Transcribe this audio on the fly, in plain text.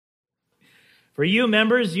For you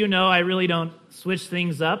members, you know I really don't switch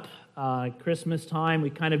things up. Christmas time, we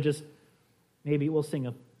kind of just, maybe we'll sing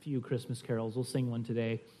a few Christmas carols. We'll sing one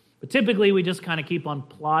today. But typically, we just kind of keep on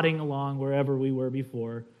plodding along wherever we were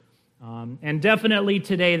before. And definitely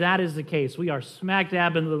today, that is the case. We are smack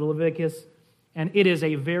dab in the Leviticus, and it is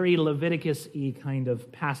a very Leviticus-y kind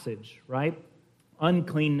of passage, right?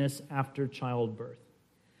 Uncleanness after childbirth.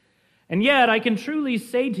 And yet, I can truly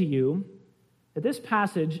say to you that this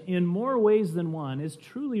passage, in more ways than one, is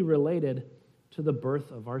truly related to the birth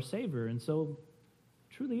of our Savior. And so,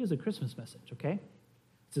 truly is a Christmas message, okay?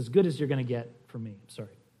 It's as good as you're going to get from me. I'm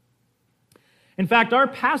sorry. In fact, our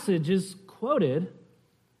passage is quoted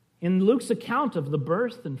in Luke's account of the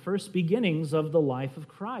birth and first beginnings of the life of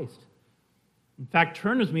Christ. In fact,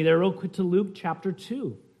 turn with me there real quick to Luke chapter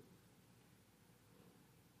 2.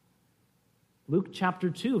 Luke chapter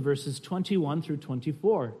 2, verses 21 through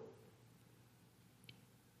 24.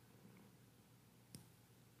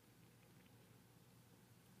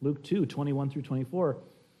 Luke 2, 21 through 24.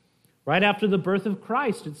 Right after the birth of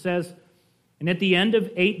Christ, it says, "And at the end of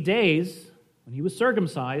 8 days, when he was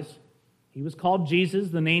circumcised, he was called Jesus,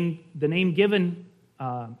 the name given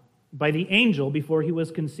by the angel before he was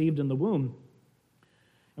conceived in the womb.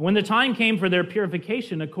 And when the time came for their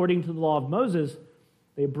purification according to the law of Moses,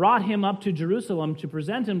 they brought him up to Jerusalem to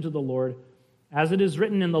present him to the Lord. As it is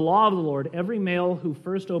written in the law of the Lord, every male who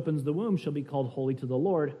first opens the womb shall be called holy to the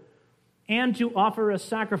Lord, and to offer a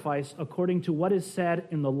sacrifice according to what is said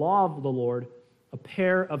in the law of the Lord, a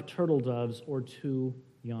pair of turtle doves or 2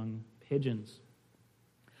 young pigeons."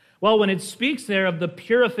 Well, when it speaks there of the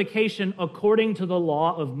purification according to the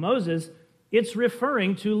law of Moses, it's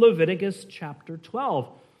referring to Leviticus chapter 12.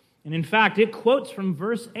 And in fact, it quotes from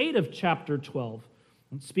verse 8 of chapter 12.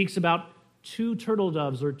 It speaks about 2 turtle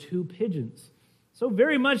doves or 2 pigeons. So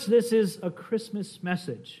very much this is a Christmas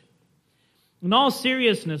message. In all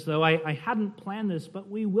seriousness, though, I hadn't planned this, but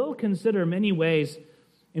we will consider many ways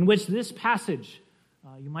in which this passage,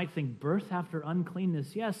 you might think birth after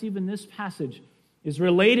uncleanness, yes, even this passage is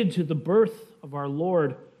related to the birth of our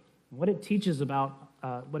Lord and what it teaches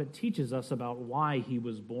us about why he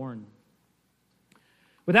was born.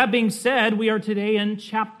 With that being said, we are today in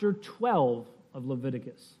chapter 12 of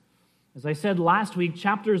Leviticus. As I said last week,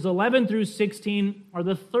 chapters 11 through 16 are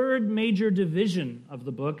the third major division of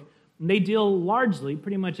the book, and they deal largely,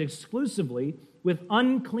 pretty much exclusively, with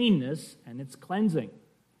uncleanness and its cleansing.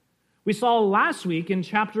 We saw last week in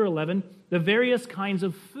chapter 11 the various kinds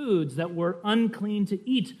of foods that were unclean to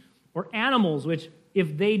eat, or animals which,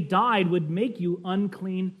 if they died, would make you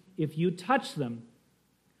unclean if you touched them.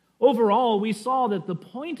 Overall, we saw that the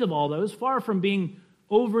point of all those, far from being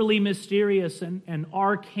overly mysterious and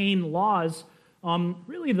arcane laws,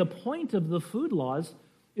 really the point of the food laws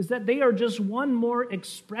is that they are just one more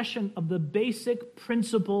expression of the basic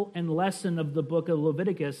principle and lesson of the book of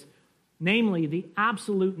Leviticus, namely the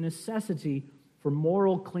absolute necessity for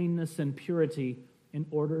moral cleanness and purity in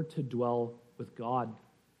order to dwell with God.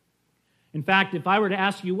 In fact, if I were to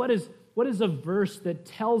ask you, what is a verse that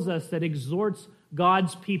tells us, that exhorts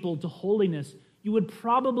God's people to holiness, you would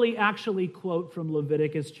probably actually quote from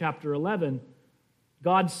Leviticus chapter 11.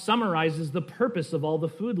 God summarizes the purpose of all the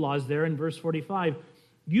food laws there in verse 45.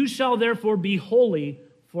 "You shall therefore be holy,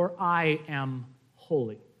 for I am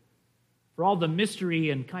holy." For all the mystery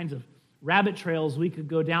and kinds of rabbit trails we could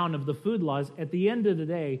go down of the food laws, at the end of the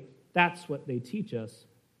day, that's what they teach us.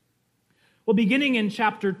 Well, beginning in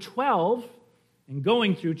chapter 12 and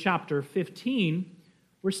going through chapter 15,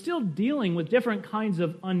 we're still dealing with different kinds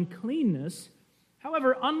of uncleanness.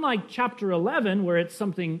 However, unlike chapter 11, where it's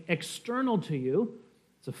something external to you,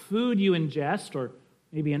 it's a food you ingest or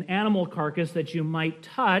maybe an animal carcass that you might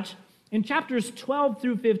touch, in chapters 12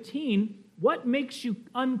 through 15, what makes you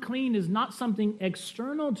unclean is not something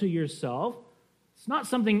external to yourself. It's not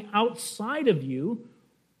something outside of you.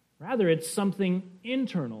 Rather, it's something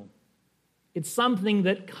internal. It's something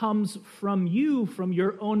that comes from you, from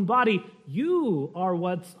your own body. You are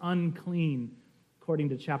what's unclean, according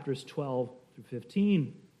to chapters 12 through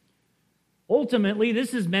 15. Ultimately,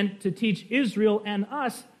 this is meant to teach Israel and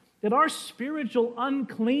us that our spiritual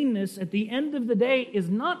uncleanness at the end of the day is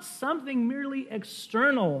not something merely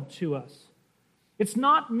external to us. It's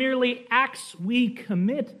not merely acts we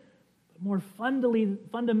commit, but more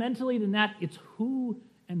fundamentally than that, it's who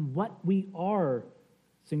and what we are.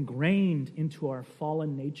 It's ingrained into our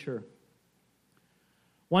fallen nature.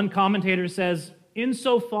 One commentator says,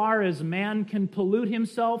 "Insofar as man can pollute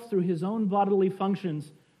himself through his own bodily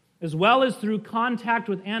functions, as well as through contact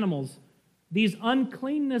with animals, these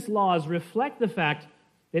uncleanness laws reflect the fact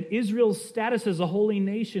that Israel's status as a holy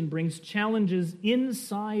nation brings challenges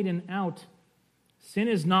inside and out. Sin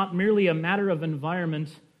is not merely a matter of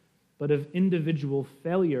environment, but of individual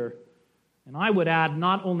failure. And I would add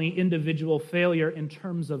not only individual failure in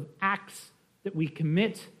terms of acts that we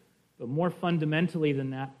commit, but more fundamentally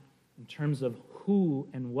than that, in terms of who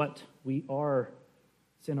and what we are.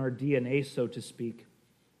 It's in our DNA, so to speak.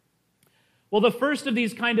 Well, the first of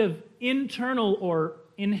these kind of internal or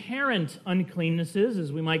inherent uncleannesses,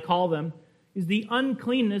 as we might call them, is the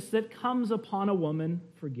uncleanness that comes upon a woman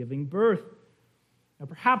for giving birth. Now,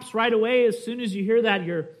 perhaps right away, as soon as you hear that,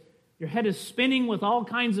 your head is spinning with all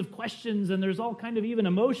kinds of questions, and there's all kind of even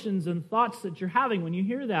emotions and thoughts that you're having when you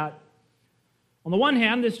hear that. On the one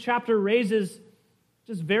hand, this chapter raises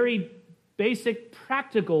just very basic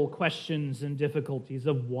practical questions and difficulties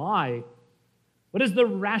of why. What is the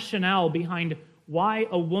rationale behind why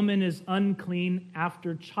a woman is unclean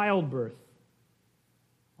after childbirth?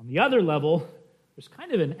 On the other level, there's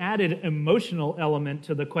kind of an added emotional element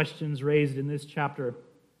to the questions raised in this chapter.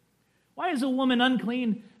 Why is a woman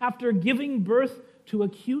unclean after giving birth to a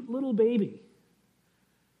cute little baby?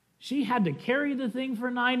 She had to carry the thing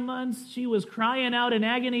for 9 months. She was crying out in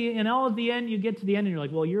agony, and all at the end, you get to the end and you're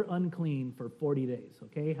like, well, you're unclean for 40 days,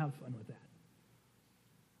 okay? Have fun with that.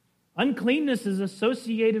 Uncleanness is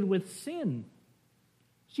associated with sin.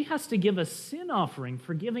 She has to give a sin offering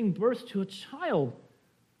for giving birth to a child.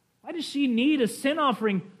 Why does she need a sin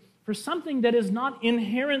offering for something that is not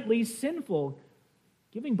inherently sinful?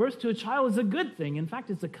 Giving birth to a child is a good thing. In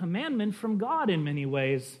fact, it's a commandment from God in many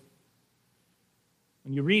ways.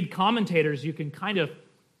 When you read commentators, you can kind of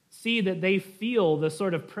see that they feel the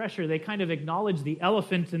sort of pressure. They kind of acknowledge the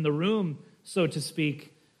elephant in the room, so to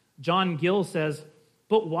speak. John Gill says,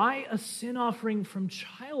 but why a sin offering from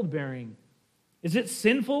childbearing? Is it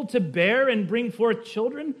sinful to bear and bring forth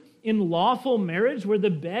children in lawful marriage where the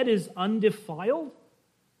bed is undefiled?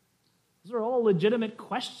 Those are all legitimate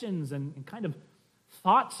questions and kind of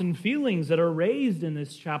thoughts and feelings that are raised in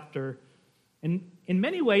this chapter. And in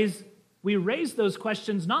many ways, we raise those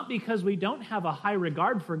questions not because we don't have a high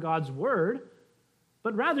regard for God's word,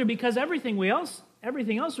 but rather because everything else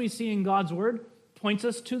we see in God's word points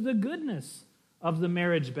us to the goodness of the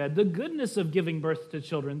marriage bed, the goodness of giving birth to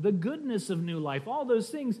children, the goodness of new life, all those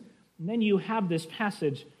things. And then you have this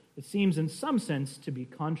passage that seems in some sense to be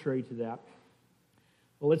contrary to that.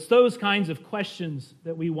 Well, it's those kinds of questions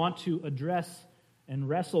that we want to address and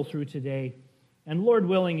wrestle through today. And Lord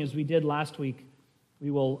willing, as we did last week, we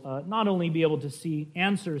will not only be able to see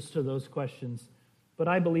answers to those questions, but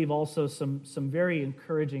I believe also some very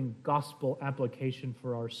encouraging gospel application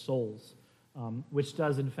for our souls, which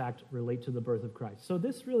does in fact relate to the birth of Christ. So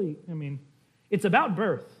this really, it's about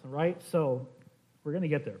birth, right? So we're going to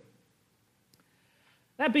get there.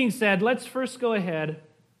 That being said, let's first go ahead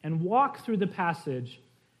and walk through the passage,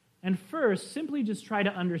 and first simply just try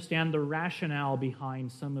to understand the rationale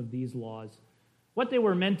behind some of these laws, what they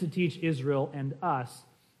were meant to teach Israel and us,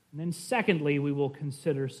 and then secondly, we will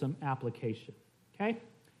consider some application. Okay?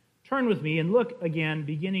 Turn with me and look again,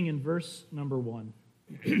 beginning in verse number 1.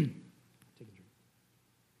 Take a drink.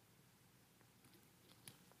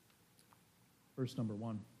 Verse number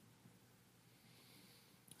 1.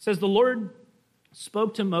 It says, the Lord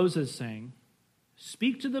spoke to Moses, saying,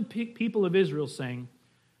 speak to the people of Israel, saying,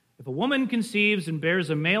 if a woman conceives and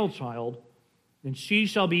bears a male child, then she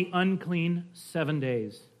shall be unclean 7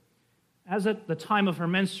 days. As at the time of her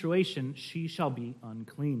menstruation, she shall be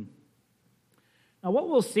unclean. Now, what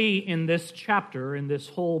we'll see in this chapter, in this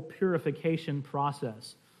whole purification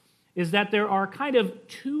process, is that there are kind of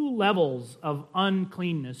two levels of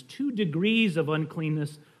uncleanness, 2 degrees of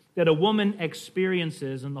uncleanness that a woman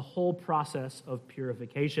experiences in the whole process of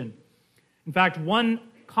purification. In fact, one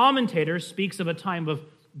commentator speaks of a time of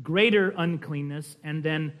greater uncleanness and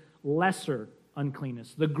then lesser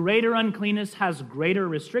uncleanness. The greater uncleanness has greater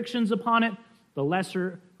restrictions upon it. The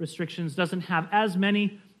lesser restrictions doesn't have as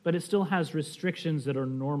many, but it still has restrictions that are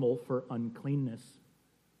normal for uncleanness.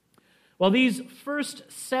 Well, these first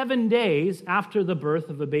 7 days after the birth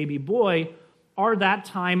of a baby boy are that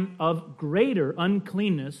time of greater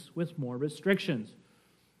uncleanness with more restrictions.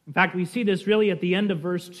 In fact, we see this really at the end of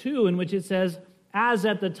verse 2, in which it says, as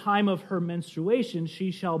at the time of her menstruation,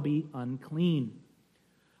 she shall be unclean.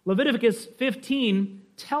 Leviticus 15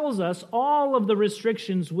 tells us all of the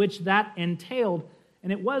restrictions which that entailed,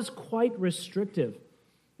 and it was quite restrictive.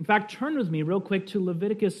 In fact, turn with me real quick to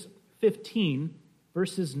Leviticus 15,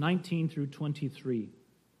 verses 19 through 23.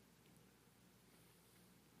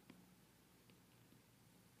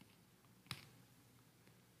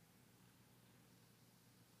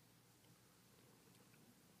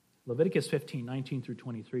 Leviticus 15, 19 through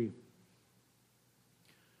 23.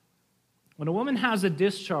 When a woman has a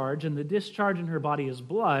discharge, and the discharge in her body is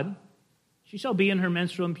blood, she shall be in her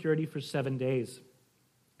menstrual impurity for 7 days.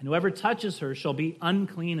 And whoever touches her shall be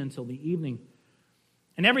unclean until the evening.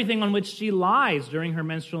 And everything on which she lies during her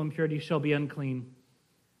menstrual impurity shall be unclean.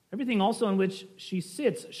 Everything also on which she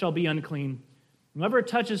sits shall be unclean. Whoever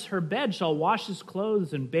touches her bed shall wash his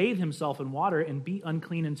clothes and bathe himself in water and be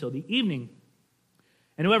unclean until the evening.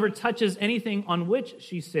 And whoever touches anything on which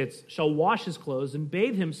she sits shall wash his clothes and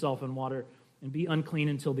bathe himself in water and be unclean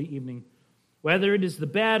until the evening. Whether it is the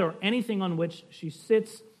bed or anything on which she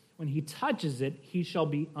sits, when he touches it, he shall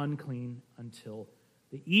be unclean until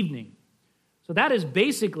the evening. So that is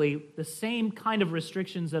basically the same kind of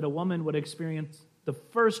restrictions that a woman would experience the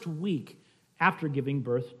first week after giving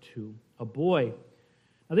birth to a boy.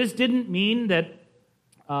 Now, this didn't mean that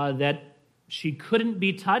she couldn't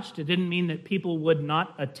be touched. It didn't mean that people would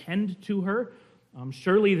not attend to her.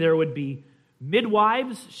 Surely there would be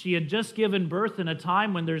midwives. She had just given birth in a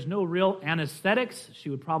time when there's no real anesthetics. She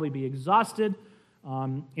would probably be exhausted.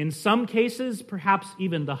 In some cases, perhaps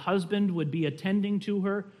even the husband would be attending to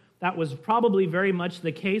her. That was probably very much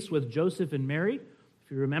the case with Joseph and Mary.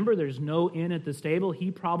 If you remember, there's no inn at the stable.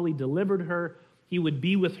 He probably delivered her. He would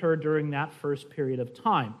be with her during that first period of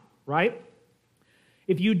time, right?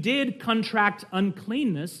 If you did contract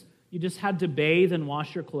uncleanness, you just had to bathe and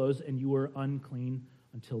wash your clothes, and you were unclean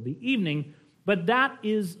until the evening. But that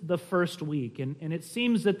is the first week, and it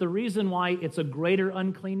seems that the reason why it's a greater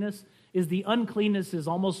uncleanness is the uncleanness is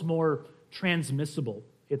almost more transmissible.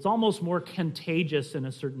 It's almost more contagious in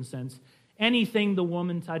a certain sense. Anything the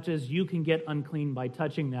woman touches, you can get unclean by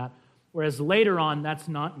touching that, whereas later on, that's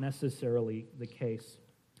not necessarily the case.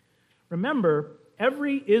 Remember,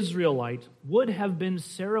 every Israelite would have been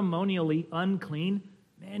ceremonially unclean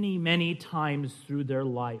many, many times through their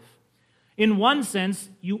life. In one sense,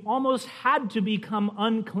 you almost had to become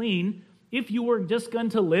unclean if you were just going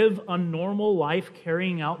to live a normal life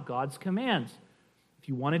carrying out God's commands. If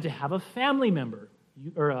you wanted to have a family member,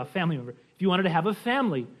 if you wanted to have a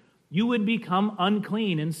family, you would become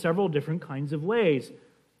unclean in several different kinds of ways.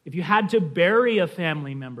 If you had to bury a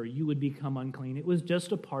family member, you would become unclean. It was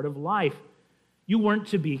just a part of life. You weren't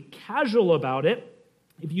to be casual about it.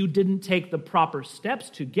 If you didn't take the proper steps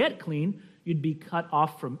to get clean, you'd be cut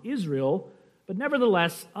off from Israel. But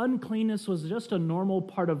nevertheless, uncleanness was just a normal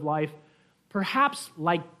part of life, perhaps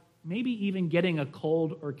like maybe even getting a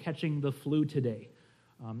cold or catching the flu today.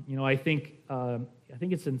 I think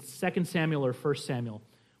it's in 2 Samuel or 1 Samuel,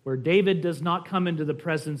 where David does not come into the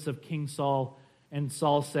presence of King Saul, and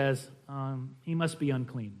Saul says, he must be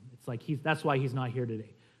unclean. It's like that's why he's not here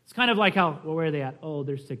today. It's kind of like where are they at? Oh,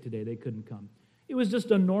 they're sick today. They couldn't come. It was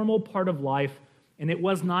just a normal part of life, and it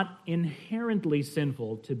was not inherently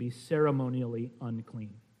sinful to be ceremonially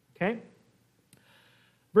unclean. Okay?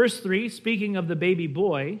 Verse 3, speaking of the baby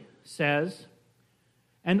boy, says,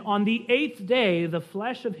 "And on the 8th day the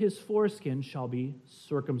flesh of his foreskin shall be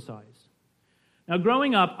circumcised." Now,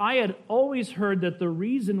 growing up, I had always heard that the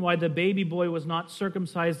reason why the baby boy was not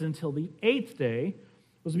circumcised until the 8th day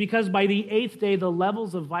was because by the 8th day, the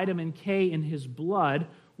levels of vitamin K in his blood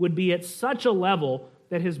would be at such a level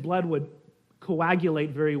that his blood would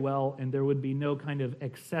coagulate very well and there would be no kind of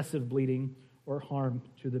excessive bleeding or harm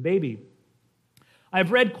to the baby.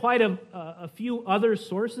 I've read quite a few other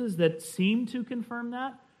sources that seem to confirm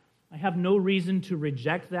that. I have no reason to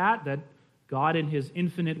reject that God in his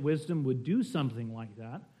infinite wisdom would do something like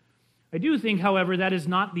that. I do think, however, that is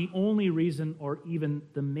not the only reason or even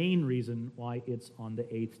the main reason why it's on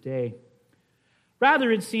the 8th day.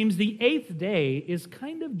 Rather, it seems the 8th day is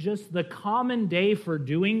kind of just the common day for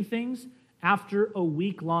doing things after a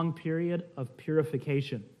week-long period of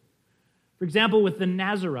purification. For example, with the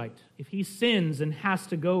Nazirite, if he sins and has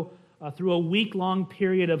to go through a week-long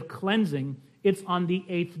period of cleansing, it's on the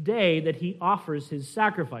 8th day that he offers his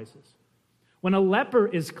sacrifices. When a leper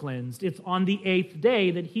is cleansed, it's on the 8th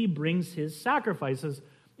day that he brings his sacrifices.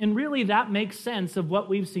 And really, that makes sense of what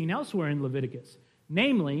we've seen elsewhere in Leviticus.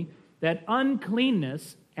 Namely, that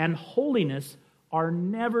uncleanness and holiness are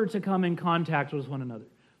never to come in contact with one another.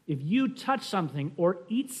 If you touch something or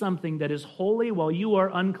eat something that is holy while you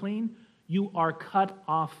are unclean, you are cut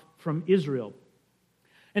off from Israel.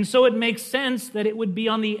 And so it makes sense that it would be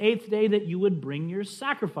on the 8th day that you would bring your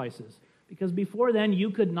sacrifices. Because before then, you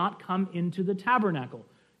could not come into the tabernacle.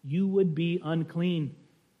 You would be unclean.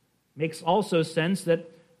 Makes also sense that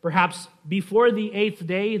perhaps before the 8th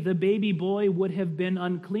day, the baby boy would have been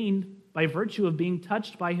unclean by virtue of being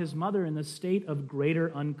touched by his mother in the state of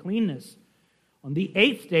greater uncleanness. On the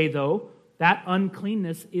 8th day, though, that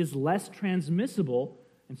uncleanness is less transmissible,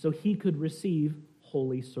 and so he could receive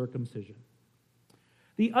holy circumcision.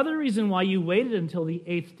 The other reason why you waited until the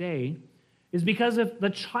 8th day is because if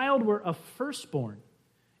the child were a firstborn,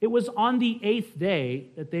 it was on the 8th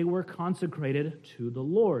day that they were consecrated to the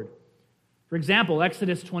Lord. For example,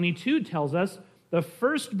 Exodus 22 tells us, "The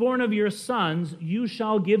firstborn of your sons you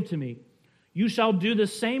shall give to me. You shall do the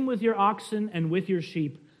same with your oxen and with your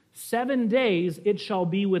sheep. 7 days it shall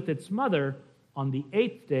be with its mother. On the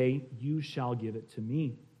 8th day you shall give it to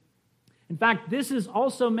me." In fact, this is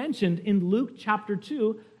also mentioned in Luke chapter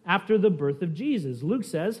 2 after the birth of Jesus. Luke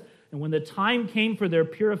says, "And when the time came for their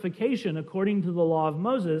purification according to the law of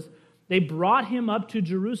Moses, they brought him up to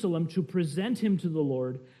Jerusalem to present him to the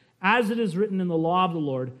Lord. As it is written in the law of the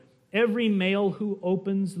Lord, every male who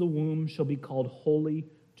opens the womb shall be called holy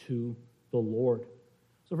to the Lord."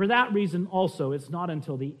 So for that reason also, it's not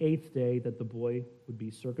until the 8th day that the boy would be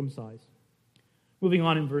circumcised. Moving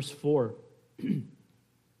on in verse 4.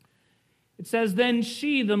 It says, "Then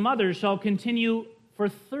she, the mother, shall continue for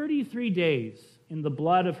 33 days in the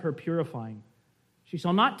blood of her purifying. She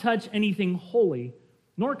shall not touch anything holy,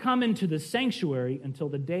 nor come into the sanctuary until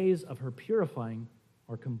the days of her purifying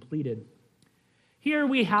are completed." Here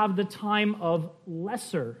we have the time of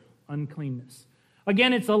lesser uncleanness.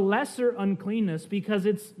 Again, it's a lesser uncleanness because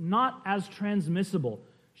it's not as transmissible.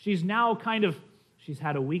 She's now she's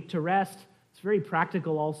had a week to rest. It's very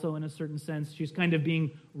practical also in a certain sense. She's kind of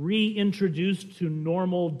being reintroduced to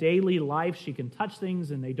normal daily life. She can touch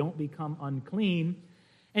things and they don't become unclean.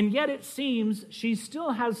 And yet it seems she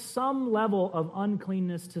still has some level of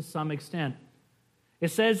uncleanness to some extent. It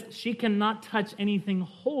says she cannot touch anything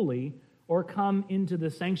holy or come into the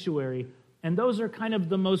sanctuary. And those are kind of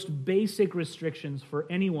the most basic restrictions for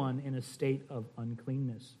anyone in a state of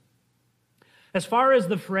uncleanness. As far as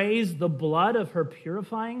the phrase, "the blood of her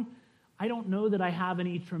purifying," I don't know that I have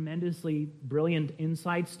any tremendously brilliant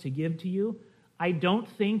insights to give to you. I don't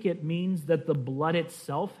think it means that the blood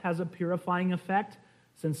itself has a purifying effect,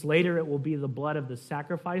 since later it will be the blood of the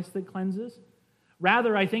sacrifice that cleanses.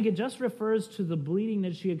 Rather, I think it just refers to the bleeding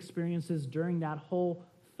that she experiences during that whole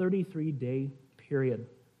 33-day period.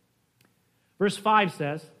 Verse 5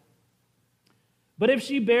 says, "But if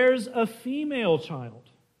she bears a female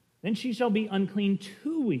child, then she shall be unclean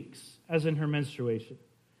 2 weeks, as in her menstruation.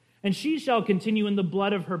 And she shall continue in the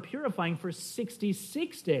blood of her purifying for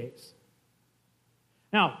 66 days.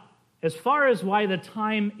 Now, as far as why the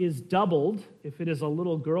time is doubled, if it is a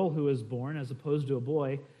little girl who is born as opposed to a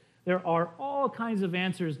boy, there are all kinds of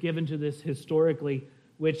answers given to this historically,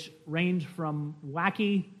 which range from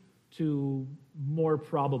wacky to more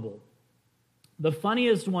probable. The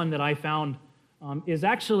funniest one that I found is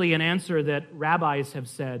actually an answer that rabbis have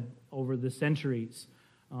said over the centuries.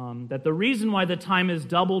 That the reason why the time is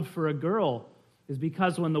doubled for a girl is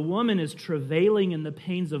because when the woman is travailing in the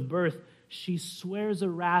pains of birth, she swears a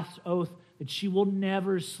rash oath that she will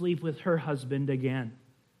never sleep with her husband again.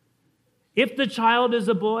 If the child is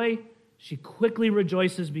a boy, she quickly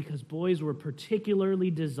rejoices because boys were particularly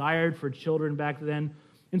desired for children back then.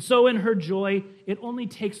 And so in her joy, it only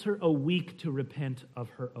takes her a week to repent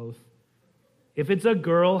of her oath. If it's a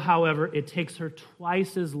girl, however, it takes her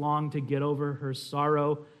twice as long to get over her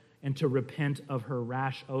sorrow and to repent of her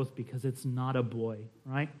rash oath because it's not a boy,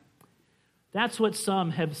 right? That's what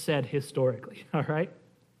some have said historically, all right?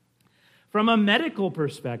 From a medical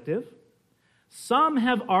perspective, some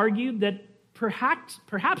have argued that perhaps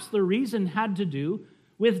the reason had to do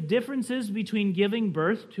with differences between giving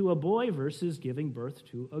birth to a boy versus giving birth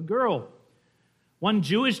to a girl. One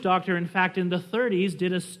Jewish doctor, in fact, in the 30s,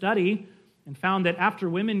 did a study and found that after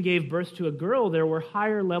women gave birth to a girl, there were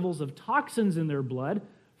higher levels of toxins in their blood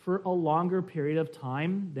for a longer period of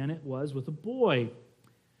time than it was with a boy.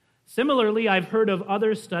 Similarly, I've heard of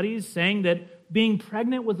other studies saying that being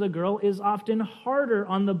pregnant with a girl is often harder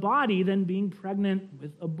on the body than being pregnant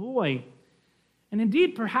with a boy. And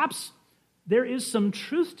indeed, perhaps there is some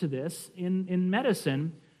truth to this in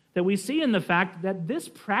medicine that we see in the fact that this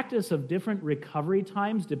practice of different recovery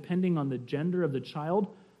times, depending on the gender of the child,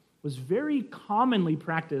 was very commonly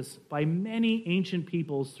practiced by many ancient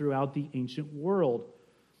peoples throughout the ancient world.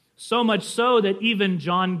 So much so that even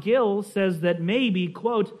John Gill says that maybe,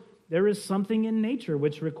 quote, there is something in nature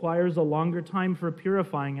which requires a longer time for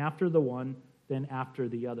purifying after the one than after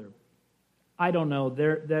the other. I don't know.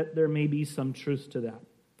 There may be some truth to that.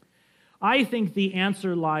 I think the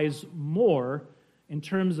answer lies more in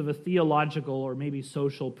terms of a theological or maybe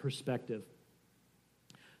social perspective.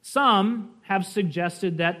 Some have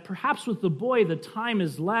suggested that perhaps with the boy the time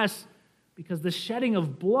is less because the shedding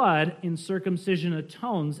of blood in circumcision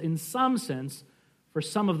atones in some sense for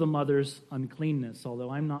some of the mother's uncleanness, although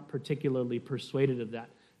I'm not particularly persuaded of that.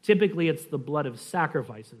 Typically, it's the blood of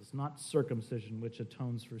sacrifices, not circumcision, which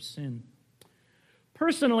atones for sin.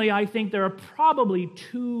 Personally, I think there are probably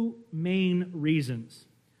two main reasons.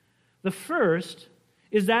 The first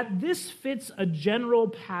is that this fits a general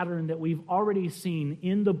pattern that we've already seen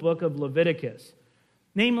in the book of Leviticus,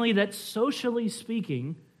 namely that socially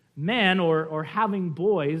speaking, men or having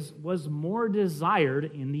boys was more desired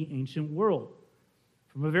in the ancient world.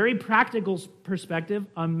 From a very practical perspective,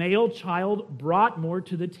 a male child brought more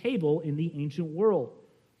to the table in the ancient world.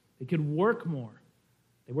 They could work more.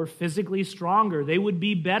 They were physically stronger. They would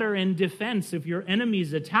be better in defense if your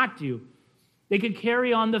enemies attacked you. They could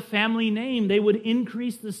carry on the family name. They would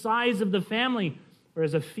increase the size of the family,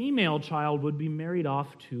 whereas a female child would be married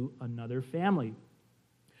off to another family.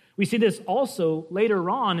 We see this also later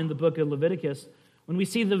on in the book of Leviticus when we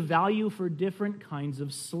see the value for different kinds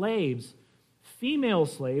of slaves. Female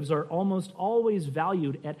slaves are almost always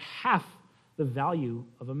valued at half the value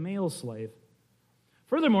of a male slave.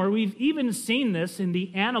 Furthermore, we've even seen this in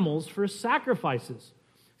the animals for sacrifices.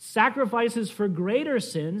 Sacrifices for greater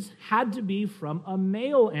sins had to be from a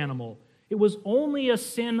male animal. It was only a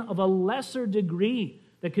sin of a lesser degree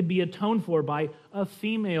that could be atoned for by a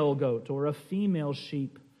female goat or a female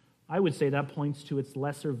sheep. I would say that points to its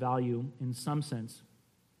lesser value in some sense.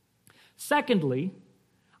 Secondly,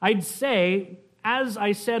 I'd say, as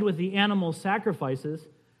I said with the animal sacrifices,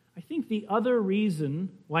 I think the other reason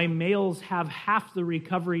why males have half the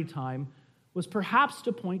recovery time was perhaps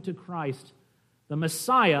to point to Christ, the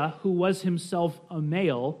Messiah who was himself a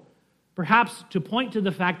male, perhaps to point to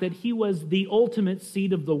the fact that he was the ultimate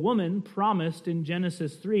seed of the woman promised in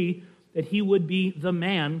Genesis 3, that he would be the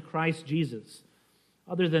man, Christ Jesus.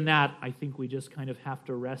 Other than that, I think we just kind of have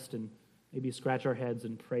to rest and maybe scratch our heads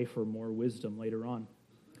and pray for more wisdom later on.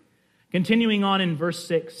 Continuing on in verse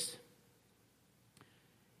 6,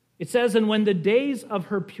 it says, "And when the days of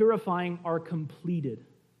her purifying are completed,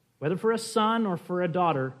 whether for a son or for a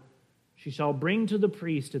daughter, she shall bring to the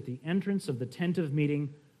priest at the entrance of the tent of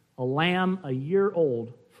meeting a lamb a year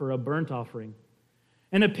old for a burnt offering,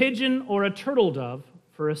 and a pigeon or a turtle dove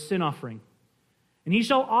for a sin offering. And he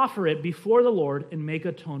shall offer it before the Lord and make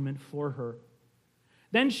atonement for her.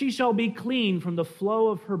 Then she shall be clean from the flow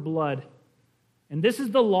of her blood. And this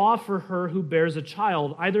is the law for her who bears a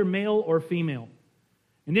child, either male or female.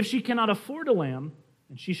 And if she cannot afford a lamb,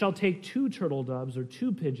 then she shall take 2 turtle doves or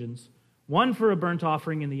 2 pigeons, one for a burnt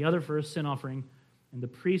offering and the other for a sin offering, and the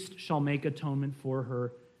priest shall make atonement for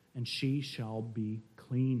her, and she shall be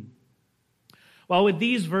clean." Well, with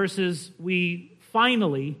these verses, we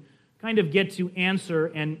finally kind of get to answer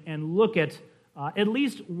and look at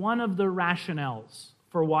least one of the rationales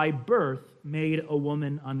for why birth made a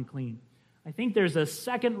woman unclean. I think there's a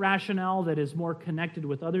second rationale that is more connected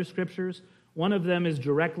with other scriptures. One of them is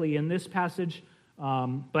directly in this passage,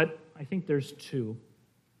 but I think there's 2.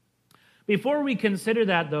 Before we consider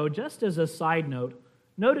that, though, just as a side note,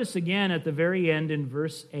 notice again at the very end in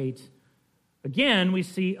verse 8, again we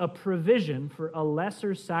see a provision for a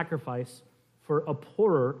lesser sacrifice for a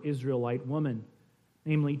poorer Israelite woman,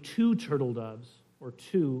 namely 2 turtle doves or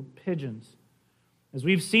 2 pigeons. As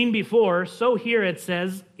we've seen before, so here it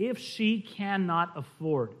says, if she cannot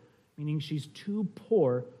afford, meaning she's too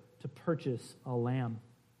poor to purchase a lamb.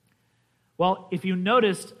 Well, if you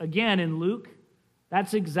noticed again in Luke,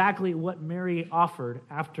 that's exactly what Mary offered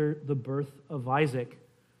after the birth of Isaac,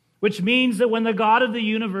 which means that when the God of the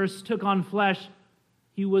universe took on flesh,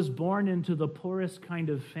 he was born into the poorest kind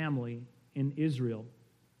of family in Israel.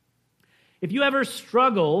 If you ever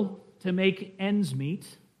struggle to make ends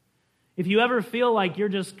meet, if you ever feel like you're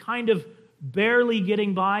just kind of barely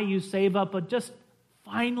getting by, you save up but just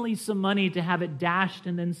finally some money to have it dashed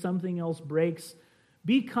and then something else breaks,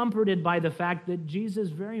 be comforted by the fact that Jesus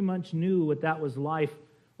very much knew what that was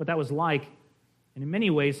like. And in many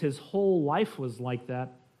ways, his whole life was like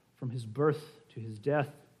that from his birth to his death.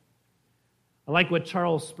 I like what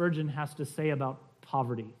Charles Spurgeon has to say about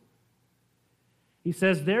poverty. He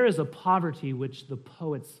says, "There is a poverty which the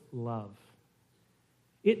poets love.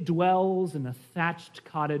 It dwells in a thatched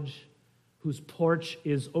cottage whose porch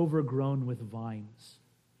is overgrown with vines.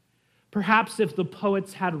 Perhaps if the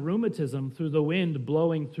poets had rheumatism through the wind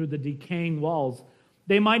blowing through the decaying walls,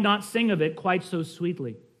 they might not sing of it quite so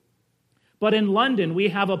sweetly. But in London, we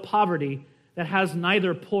have a poverty that has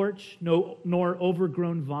neither porch nor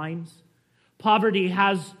overgrown vines. Poverty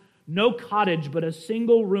has no cottage but a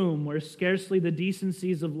single room where scarcely the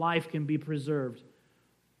decencies of life can be preserved.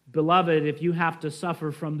 Beloved, if you have to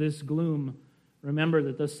suffer from this gloom, remember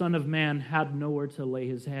that the Son of Man had nowhere to lay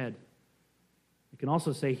his head." You can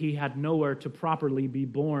also say he had nowhere to properly be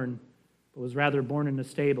born, but was rather born in a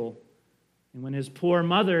stable. And when his poor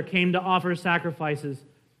mother came to offer sacrifices,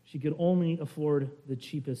 she could only afford the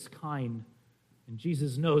cheapest kind. And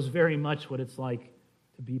Jesus knows very much what it's like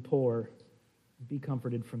to be poor. Be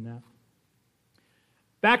comforted from that.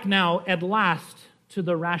 Back now, at last, to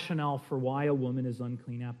the rationale for why a woman is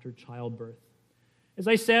unclean after childbirth. As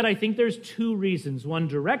I said, I think there's two reasons, one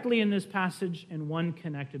directly in this passage and one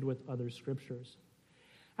connected with other scriptures.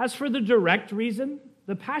 As for the direct reason,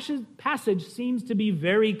 the passage seems to be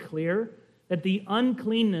very clear that the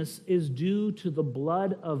uncleanness is due to the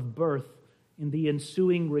blood of birth in the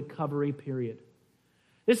ensuing recovery period.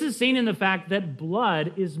 This is seen in the fact that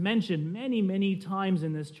blood is mentioned many, many times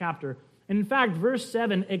in this chapter. And in fact, verse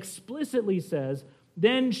 7 explicitly says,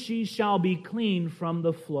 "Then she shall be clean from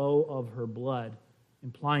the flow of her blood,"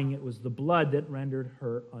 implying it was the blood that rendered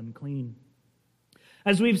her unclean.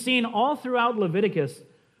 As we've seen all throughout Leviticus,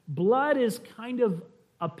 blood is kind of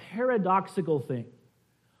a paradoxical thing.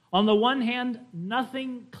 On the one hand,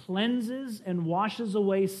 nothing cleanses and washes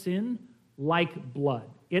away sin like blood.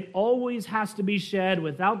 It always has to be shed.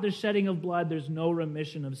 Without the shedding of blood, there's no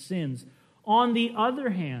remission of sins. On the other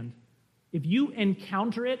hand, if you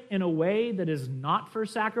encounter it in a way that is not for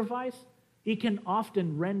sacrifice, it can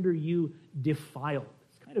often render you defiled.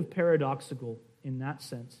 It's kind of paradoxical in that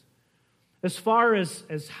sense. As far as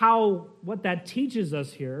what that teaches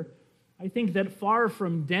us here, I think that far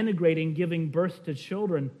from denigrating giving birth to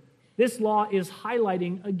children, this law is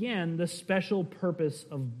highlighting again the special purpose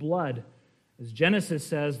of blood. As Genesis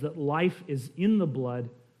says, that life is in the blood,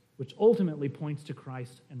 which ultimately points to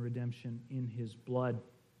Christ and redemption in his blood.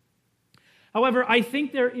 However, I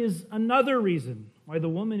think there is another reason why the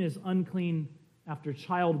woman is unclean after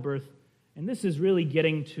childbirth, and this is really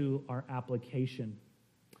getting to our application.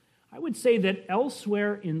 I would say that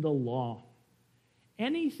elsewhere in the law,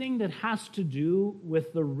 anything that has to do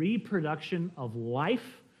with the reproduction of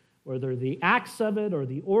life, whether the acts of it or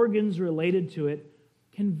the organs related to it,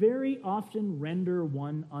 can very often render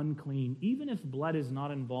one unclean, even if blood is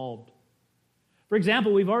not involved. For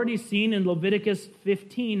example, we've already seen in Leviticus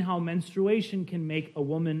 15 how menstruation can make a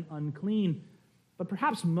woman unclean. But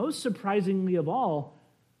perhaps most surprisingly of all,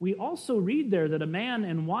 we also read there that a man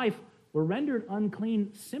and wife were rendered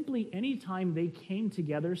unclean simply any time they came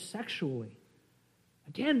together sexually.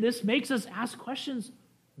 Again, this makes us ask questions.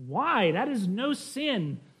 Why? That is no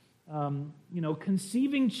sin.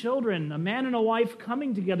 Conceiving children, a man and a wife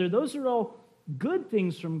coming together, those are all good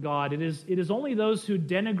things from God. It is only those who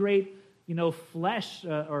denigrate, flesh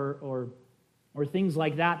or things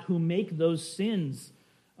like that who make those sins.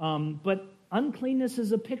 But uncleanness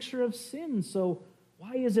is a picture of sin. So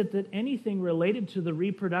why is it that anything related to the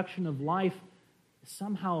reproduction of life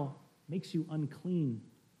somehow makes you unclean?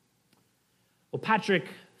 Well, Patrick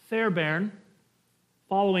Fairbairn,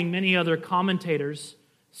 following many other commentators,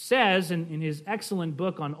 says in his excellent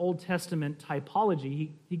book on Old Testament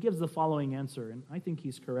typology, he gives the following answer, and I think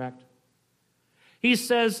he's correct. He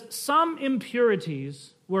says, some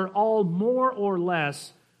impurities were all more or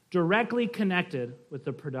less directly connected with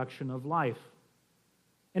the production of life.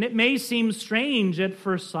 And it may seem strange at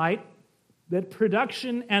first sight that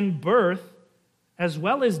production and birth, as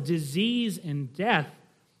well as disease and death,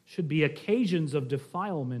 should be occasions of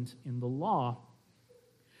defilement in the law.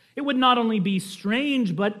 It would not only be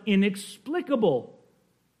strange, but inexplicable,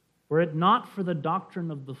 were it not for the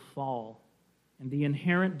doctrine of the fall and the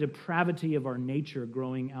inherent depravity of our nature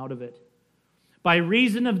growing out of it. By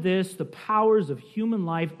reason of this, the powers of human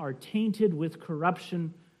life are tainted with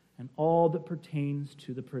corruption and all that pertains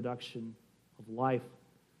to the production of life.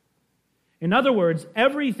 In other words,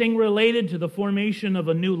 everything related to the formation of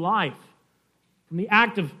a new life, from the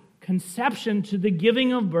act of conception to the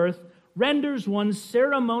giving of birth, renders one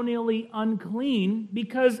ceremonially unclean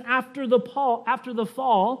because after the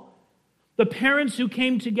fall, the parents who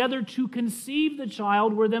came together to conceive the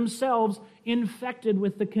child were themselves infected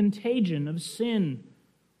with the contagion of sin.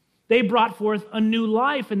 They brought forth a new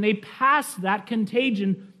life, and they passed that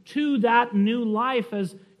contagion to that new life,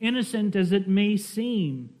 as innocent as it may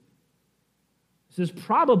seem. This is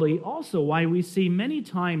probably also why we see many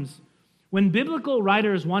times when biblical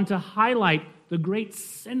writers want to highlight the great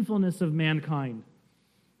sinfulness of mankind,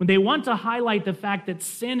 when they want to highlight the fact that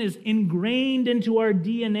sin is ingrained into our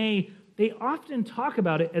DNA, they often talk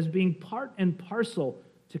about it as being part and parcel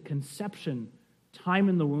to conception, time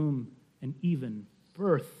in the womb, and even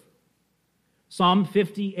birth. Psalm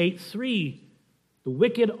 58:3, the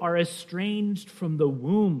wicked are estranged from the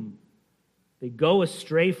womb. They go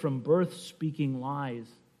astray from birth, speaking lies.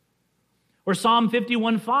 Or Psalm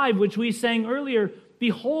 51:5, which we sang earlier,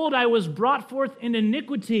 behold, I was brought forth in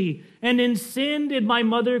iniquity, and in sin did my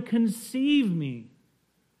mother conceive me.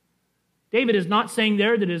 David is not saying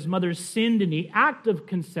there that his mother sinned in the act of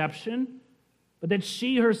conception, but that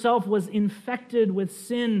she herself was infected with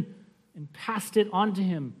sin and passed it on to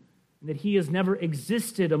him, and that he has never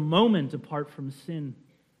existed a moment apart from sin.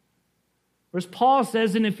 Whereas Paul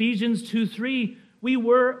says in Ephesians 2:3, we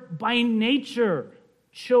were by nature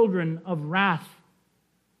children of wrath.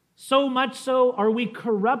 So much so are we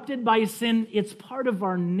corrupted by sin, it's part of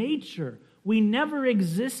our nature. We never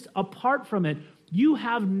exist apart from it. You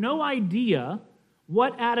have no idea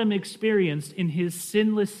what Adam experienced in his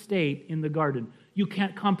sinless state in the garden. You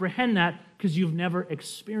can't comprehend that because you've never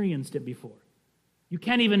experienced it before. You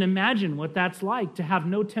can't even imagine what that's like to have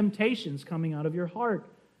no temptations coming out of your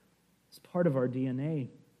heart. It's part of our DNA.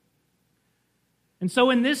 And so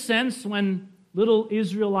in this sense, when little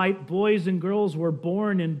Israelite boys and girls were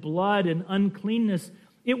born in blood and uncleanness,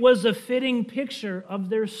 it was a fitting picture of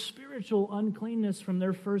their spiritual uncleanness from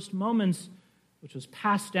their first moments, which was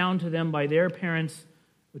passed down to them by their parents,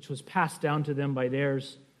 which was passed down to them by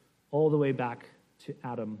theirs, all the way back to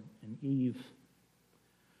Adam and Eve.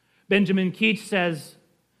 Benjamin Keach says,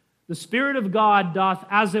 the Spirit of God doth,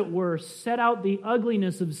 as it were, set out the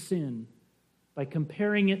ugliness of sin by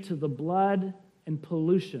comparing it to the blood and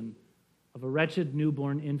pollution of a wretched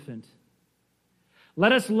newborn infant.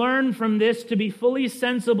 Let us learn from this to be fully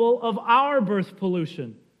sensible of our birth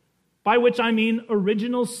pollution, by which I mean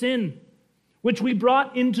original sin, which we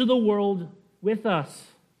brought into the world with us.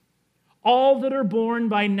 All that are born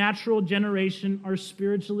by natural generation are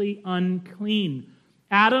spiritually unclean.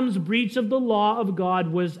 Adam's breach of the law of God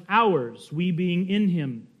was ours, we being in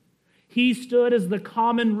him. He stood as the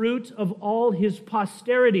common root of all his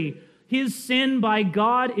posterity. His sin by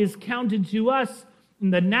God is counted to us,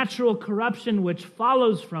 and the natural corruption which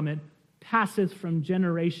follows from it passeth from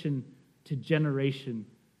generation to generation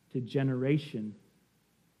to generation.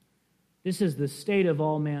 This is the state of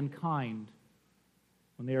all mankind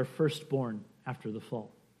when they are first born after the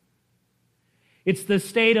fall. It's the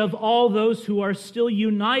state of all those who are still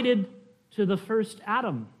united to the first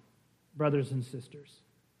Adam, brothers and sisters.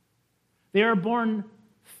 They are born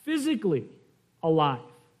physically alive,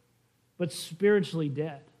 but spiritually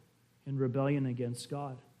dead in rebellion against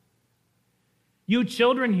God. You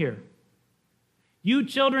children here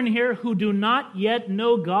who do not yet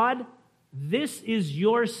know God, this is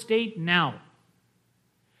your state now.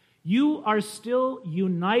 You are still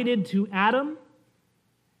united to Adam,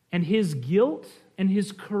 and his guilt and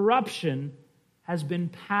his corruption has been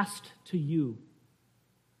passed to you.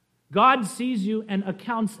 God sees you and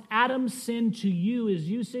accounts Adam's sin to you as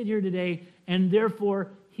you sit here today, and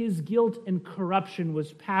therefore his guilt and corruption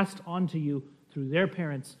was passed on to you through their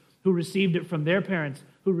parents, who received it from their parents,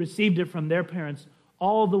 who received it from their parents,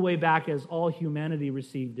 all the way back as all humanity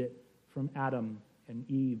received it from Adam and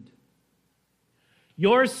Eve.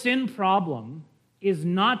 Your sin problem is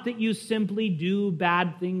not that you simply do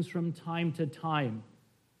bad things from time to time.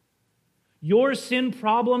 Your sin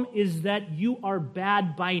problem is that you are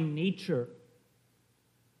bad by nature.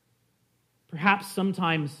 Perhaps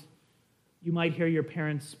sometimes you might hear your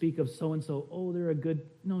parents speak of so-and-so,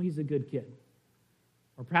 he's a good kid.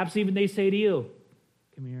 Or perhaps even they say to you,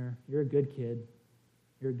 come here, you're a good kid.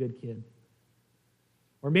 You're a good kid.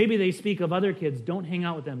 Or maybe they speak of other kids, don't hang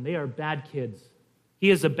out with them. They are bad kids. He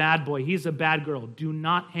is a bad boy. He's a bad girl. Do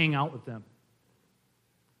not hang out with them.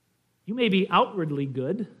 You may be outwardly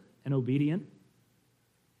good and obedient,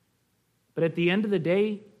 but at the end of the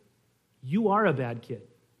day, you are a bad kid.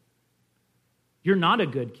 You're not a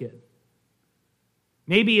good kid.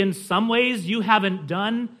 Maybe in some ways you haven't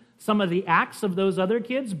done some of the acts of those other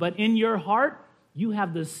kids, but in your heart, you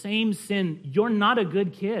have the same sin. You're not a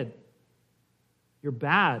good kid. You're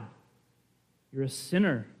bad. You're a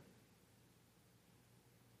sinner.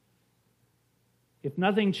 If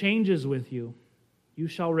nothing changes with you, you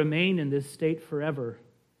shall remain in this state forever,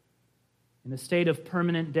 in a state of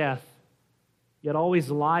permanent death, yet always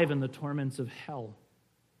alive in the torments of hell.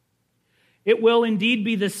 It will indeed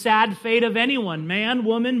be the sad fate of anyone, man,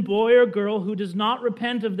 woman, boy, or girl, who does not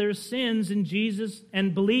repent of their sins in Jesus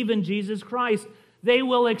and believe in Jesus Christ. They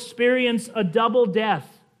will experience a double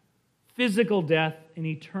death, physical death and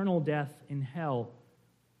eternal death in hell.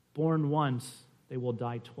 Born once, they will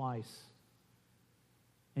die twice.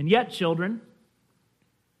 And yet, children,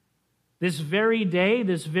 this very day,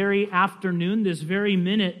 this very afternoon, this very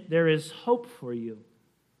minute, there is hope for you.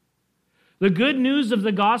 The good news of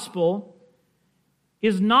the gospel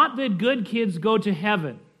is not that good kids go to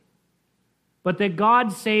heaven, but that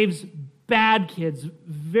God saves bad kids,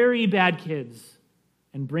 very bad kids,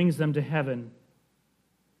 and brings them to heaven.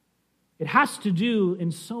 It has to do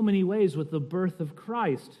in so many ways with the birth of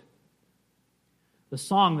Christ. The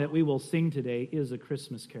song that we will sing today is a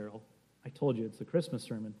Christmas carol. I told you it's a Christmas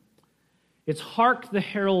sermon. It's Hark the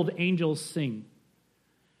Herald Angels Sing.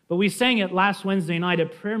 But we sang it last Wednesday night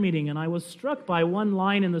at prayer meeting, and I was struck by one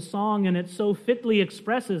line in the song, and it so fitly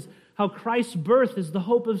expresses how Christ's birth is the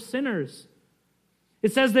hope of sinners.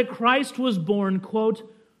 It says that Christ was born, quote,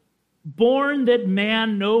 born that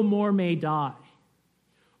man no more may die,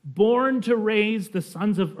 born to raise the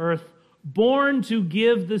sons of earth, born to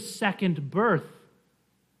give the second birth.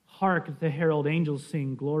 Hark, the herald angels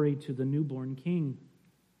sing, glory to the newborn King.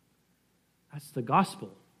 That's the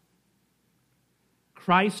gospel.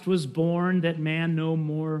 Christ was born that man no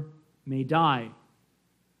more may die,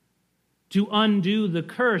 to undo the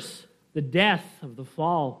curse, the death of the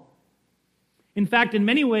fall. In fact, in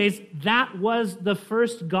many ways, that was the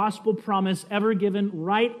first gospel promise ever given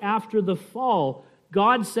right after the fall.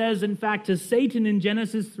 God says, in fact, to Satan in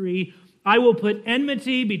Genesis 3, I will put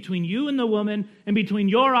enmity between you and the woman, and between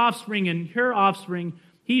your offspring and her offspring.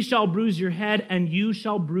 He shall bruise your head, and you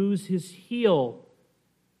shall bruise his heel.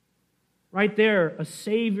 Right there, a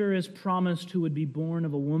Savior is promised who would be born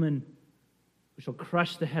of a woman, who shall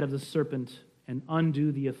crush the head of the serpent and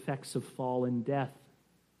undo the effects of fall and death.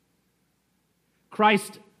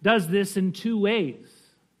 Christ does this in two ways.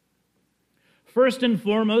 First and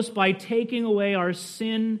foremost, by taking away our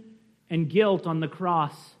sin and guilt on the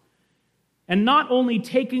cross. And not only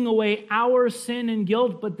taking away our sin and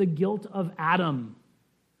guilt, but the guilt of Adam.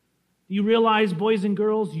 Do you realize, boys and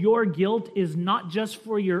girls, your guilt is not just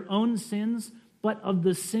for your own sins, but of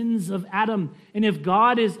the sins of Adam. And if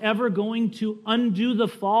God is ever going to undo the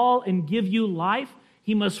fall and give you life,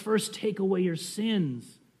 he must first take away your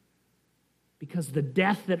sins. Because the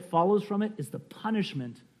death that follows from it is the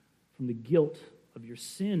punishment from the guilt of your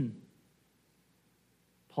sin.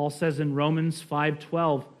 Paul says in Romans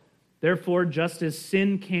 5:12, therefore, just as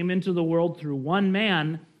sin came into the world through one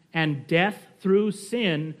man, and death through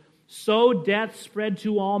sin, so death spread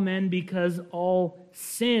to all men because all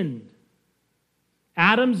sinned.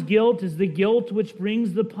 Adam's guilt is the guilt which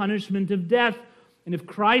brings the punishment of death. And if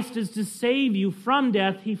Christ is to save you from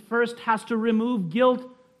death, he first has to remove guilt,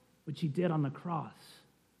 which he did on the cross.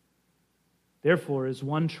 Therefore, as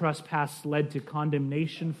one trespass led to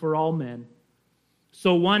condemnation for all men,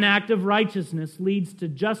 so one act of righteousness leads to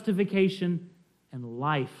justification and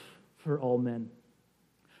life for all men.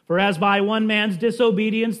 For as by one man's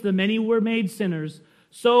disobedience the many were made sinners,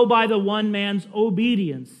 so by the one man's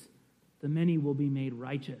obedience the many will be made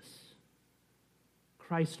righteous.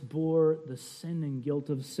 Christ bore the sin and guilt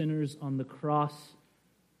of sinners on the cross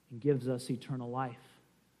and gives us eternal life.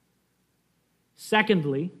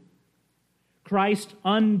 Secondly, Christ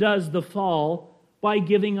undoes the fall by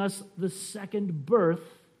giving us the second birth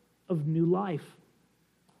of new life.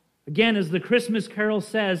 Again, as the Christmas carol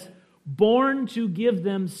says, born to give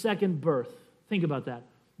them second birth. Think about that.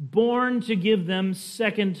 Born to give them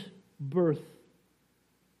second birth.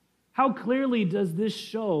 How clearly does this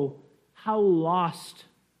show how lost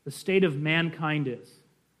the state of mankind is?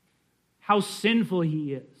 How sinful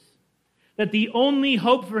he is. That the only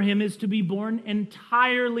hope for him is to be born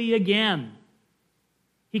entirely again.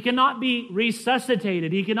 He cannot be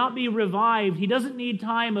resuscitated. He cannot be revived. He doesn't need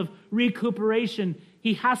time of recuperation.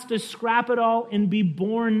 He has to scrap it all and be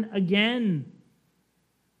born again.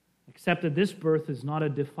 Except that this birth is not a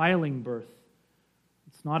defiling birth.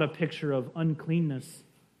 It's not a picture of uncleanness,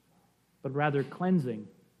 but rather cleansing.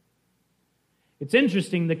 It's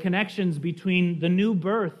interesting, the connections between the new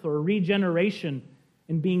birth or regeneration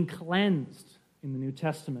and being cleansed in the New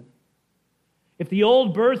Testament. If the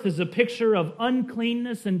old birth is a picture of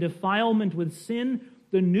uncleanness and defilement with sin,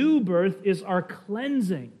 the new birth is our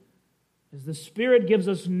cleansing, as the Spirit gives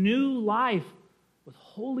us new life with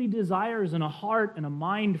holy desires and a heart and a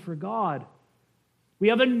mind for God. We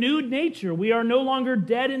have a new nature. We are no longer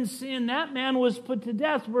dead in sin. That man was put to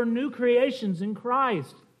death. We're new creations in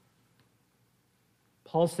Christ.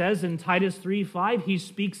 Paul says in Titus 3:5, he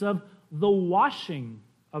speaks of the washing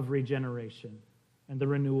of regeneration and the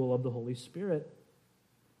renewal of the Holy Spirit.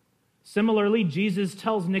 Similarly, Jesus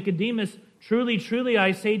tells Nicodemus, truly, truly,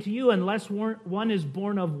 I say to you, unless one is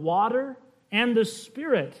born of water and the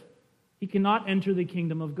Spirit, he cannot enter the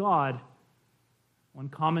kingdom of God. One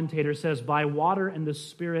commentator says, by water and the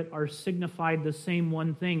Spirit are signified the same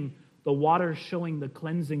one thing, the water showing the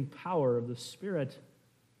cleansing power of the Spirit.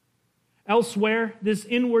 Elsewhere, this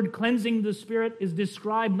inward cleansing of the Spirit is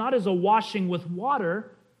described not as a washing with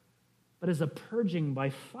water, but as a purging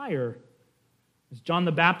by fire. As John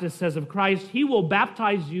the Baptist says of Christ, he will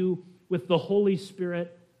baptize you with the Holy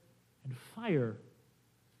Spirit and fire.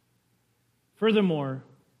 Furthermore,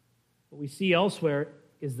 what we see elsewhere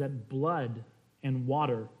is that blood and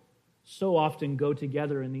water so often go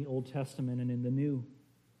together in the Old Testament and in the New.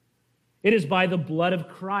 It is by the blood of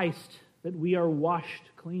Christ that we are washed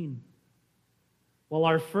clean. While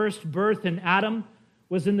our first birth in Adam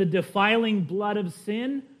was in the defiling blood of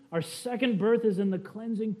sin, our second birth is in the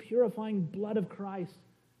cleansing, purifying blood of Christ,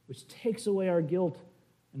 which takes away our guilt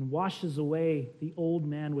and washes away the old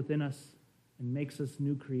man within us and makes us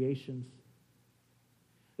new creations.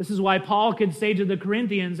 This is why Paul could say to the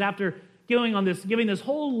Corinthians, after giving this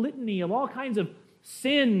whole litany of all kinds of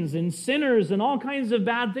sins and sinners and all kinds of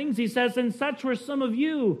bad things, he says, "And such were some of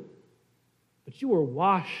you, but you were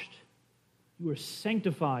washed, you were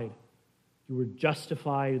sanctified, you were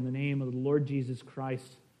justified in the name of the Lord Jesus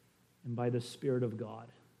Christ and by the Spirit of God."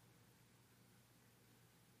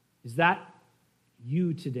 Is that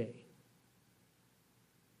you today?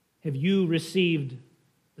 Have you received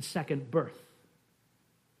the second birth?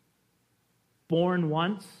 Born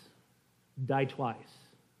once, die twice.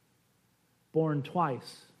 Born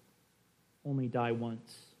twice, only die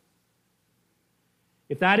once.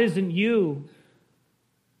 If that isn't you,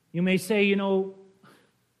 you may say,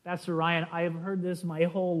 Pastor Ryan, I have heard this my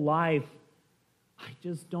whole life. I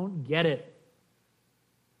just don't get it.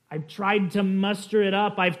 I've tried to muster it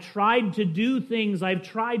up. I've tried to do things. I've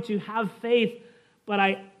tried to have faith, but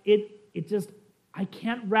I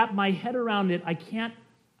can't wrap my head around it. I can't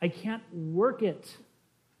work it.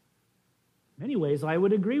 In many ways, I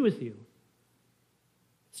would agree with you.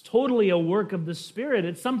 It's totally a work of the Spirit.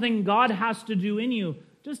 It's something God has to do in you.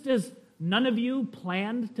 Just as none of you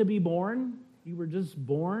planned to be born, you were just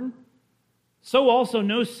born, so also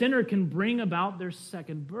no sinner can bring about their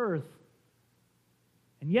second birth.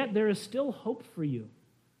 And yet there is still hope for you.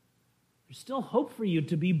 There's still hope for you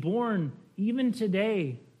to be born even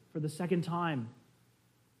today for the second time.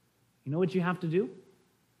 You know what you have to do?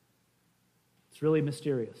 It's really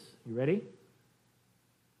mysterious. You ready?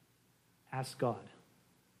 Ask God.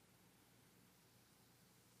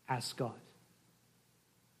 Ask God.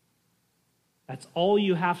 That's all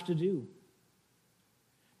you have to do.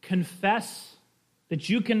 Confess that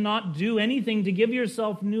you cannot do anything to give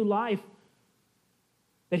yourself new life,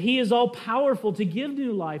 that He is all-powerful to give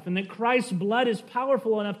new life, and that Christ's blood is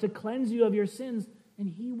powerful enough to cleanse you of your sins, and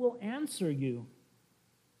He will answer you.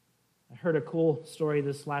 I heard a cool story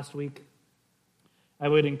this last week. I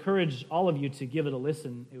would encourage all of you to give it a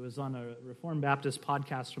listen. It was on a Reformed Baptist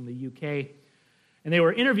podcast from the UK, and they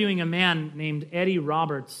were interviewing a man named Eddie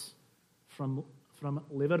Roberts from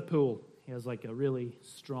Liverpool. He has like a really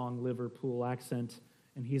strong Liverpool accent,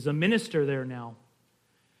 and he's a minister there now.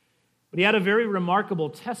 But he had a very remarkable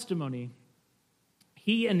testimony.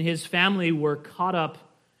 He and his family were caught up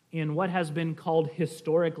in what has been called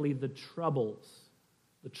historically the Troubles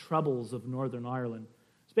of Northern Ireland.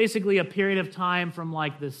 It's basically a period of time from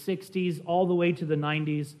like the 60s all the way to the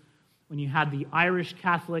 90s when you had the Irish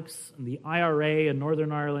Catholics and the IRA in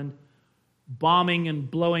Northern Ireland bombing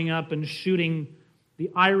and blowing up and shooting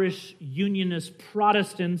the Irish Unionist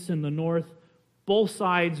Protestants in the north, both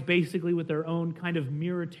sides basically with their own kind of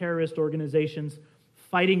mirror terrorist organizations,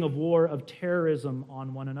 fighting a war of terrorism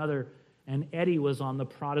on one another, and Eddie was on the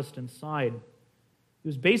Protestant side. He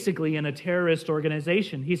was basically in a terrorist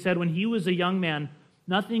organization. He said when he was a young man,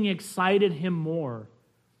 nothing excited him more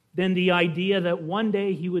than the idea that one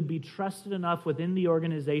day he would be trusted enough within the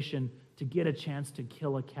organization to get a chance to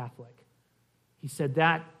kill a Catholic. He said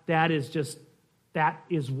that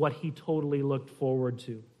is what he totally looked forward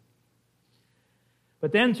to.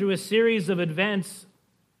 But then through a series of events,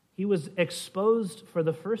 he was exposed for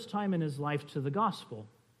the first time in his life to the gospel.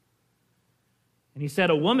 And he said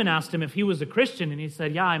a woman asked him if he was a Christian, and he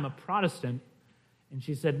said, "Yeah, I'm a Protestant." And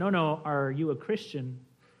she said, No, are you a Christian?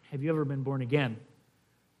 Have you ever been born again?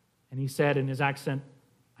 And he said in his accent,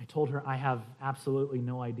 I told her, I have absolutely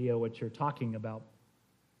no idea what you're talking about.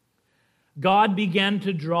 God began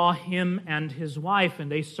to draw him and his wife, and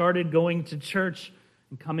they started going to church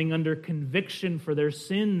and coming under conviction for their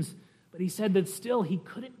sins. But he said that still he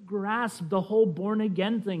couldn't grasp the whole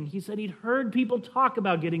born-again thing. He said he'd heard people talk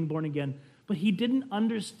about getting born again, but he didn't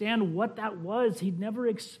understand what that was. He'd never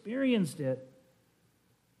experienced it.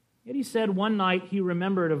 Yet he said one night he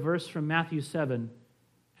remembered a verse from Matthew 7,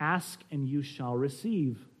 "Ask and you shall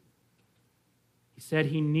receive." He said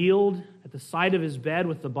he kneeled at the side of his bed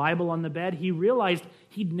with the Bible on the bed. He realized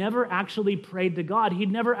he'd never actually prayed to God.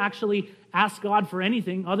 He'd never actually asked God for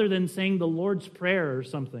anything other than saying the Lord's Prayer or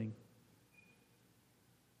something.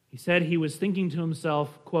 He said he was thinking to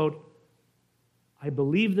himself, quote, I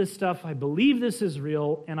believe this stuff, I believe this is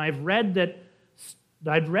real, and I've read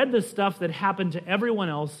the stuff that happened to everyone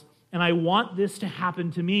else, and I want this to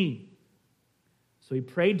happen to me. So he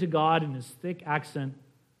prayed to God in his thick accent,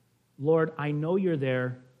 Lord, I know you're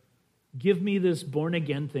there. Give me this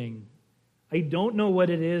born-again thing. I don't know what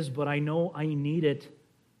it is, but I know I need it.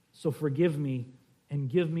 So forgive me and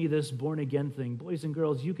give me this born-again thing. Boys and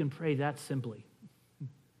girls, you can pray that simply.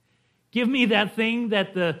 Give me that thing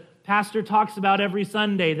that the pastor talks about every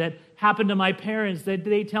Sunday that happened to my parents, that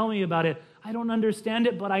they tell me about it. I don't understand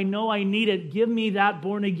it, but I know I need it. Give me that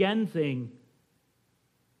born-again thing.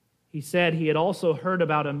 He said he had also heard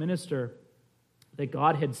about a minister that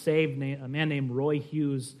God had saved, a man named Roy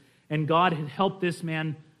Hughes, and God had helped this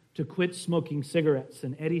man to quit smoking cigarettes.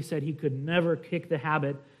 And Eddie said he could never kick the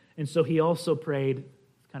habit, and so he also prayed.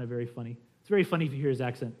 It's kind of very funny. It's very funny if you hear his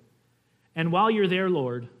accent. And while you're there,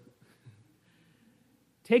 Lord,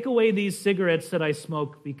 take away these cigarettes that I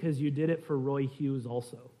smoke because you did it for Roy Hughes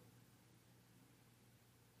also.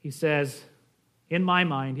 He says, in my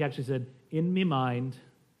mind, he actually said, in me mind,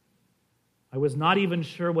 I was not even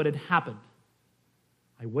sure what had happened.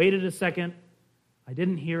 I waited a second. I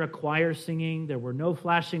didn't hear a choir singing. There were no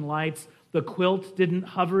flashing lights. The quilt didn't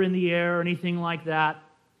hover in the air or anything like that.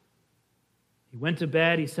 He went to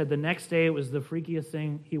bed. He said the next day it was the freakiest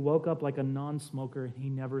thing. He woke up like a non-smoker and he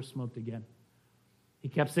never smoked again. He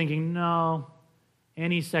kept thinking, no,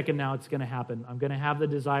 any second now it's going to happen. I'm going to have the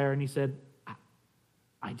desire. And he said,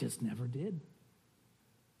 I just never did.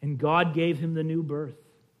 And God gave him the new birth.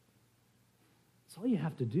 So all you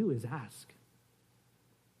have to do is ask.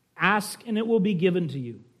 Ask and it will be given to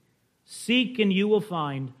you. Seek and you will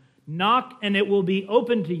find. Knock and it will be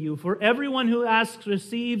open to you. For everyone who asks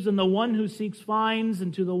receives, and the one who seeks finds,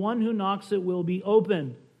 and to the one who knocks it will be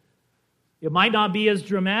opened. It might not be as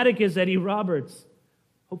dramatic as Eddie Roberts.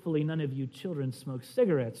 Hopefully none of you children smoke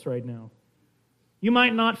cigarettes right now. You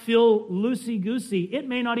might not feel loosey-goosey. It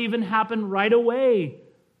may not even happen right away.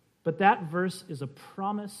 But that verse is a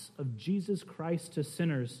promise of Jesus Christ to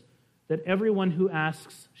sinners, that everyone who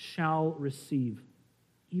asks shall receive,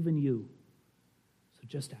 even you. So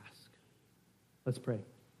just ask. Let's pray.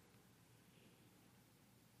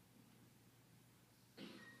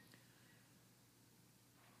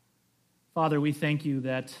 Father, we thank you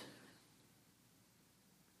that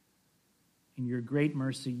in your great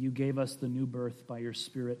mercy, you gave us the new birth by your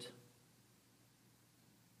Spirit.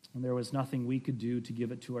 And there was nothing we could do to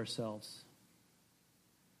give it to ourselves.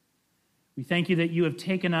 We thank you that you have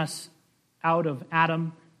taken us out of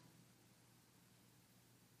Adam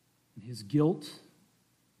and his guilt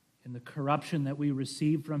and the corruption that we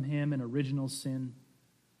received from him in original sin.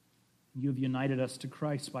 You have united us to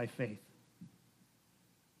Christ by faith.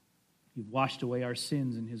 You've washed away our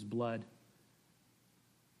sins in his blood.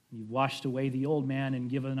 You've washed away the old man and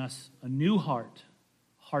given us a new heart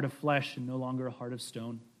of flesh and no longer a heart of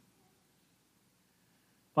stone.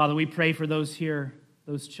 Father, we pray for those here,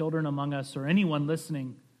 those children among us, or anyone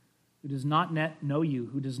listening who does not know you,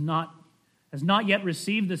 who has not yet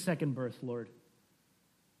received the second birth, Lord.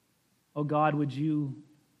 Oh God, would you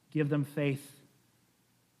give them faith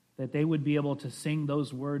that they would be able to sing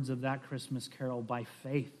those words of that Christmas carol by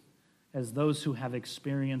faith as those who have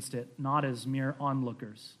experienced it, not as mere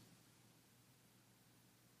onlookers.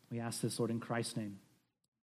 We ask this, Lord, in Christ's name.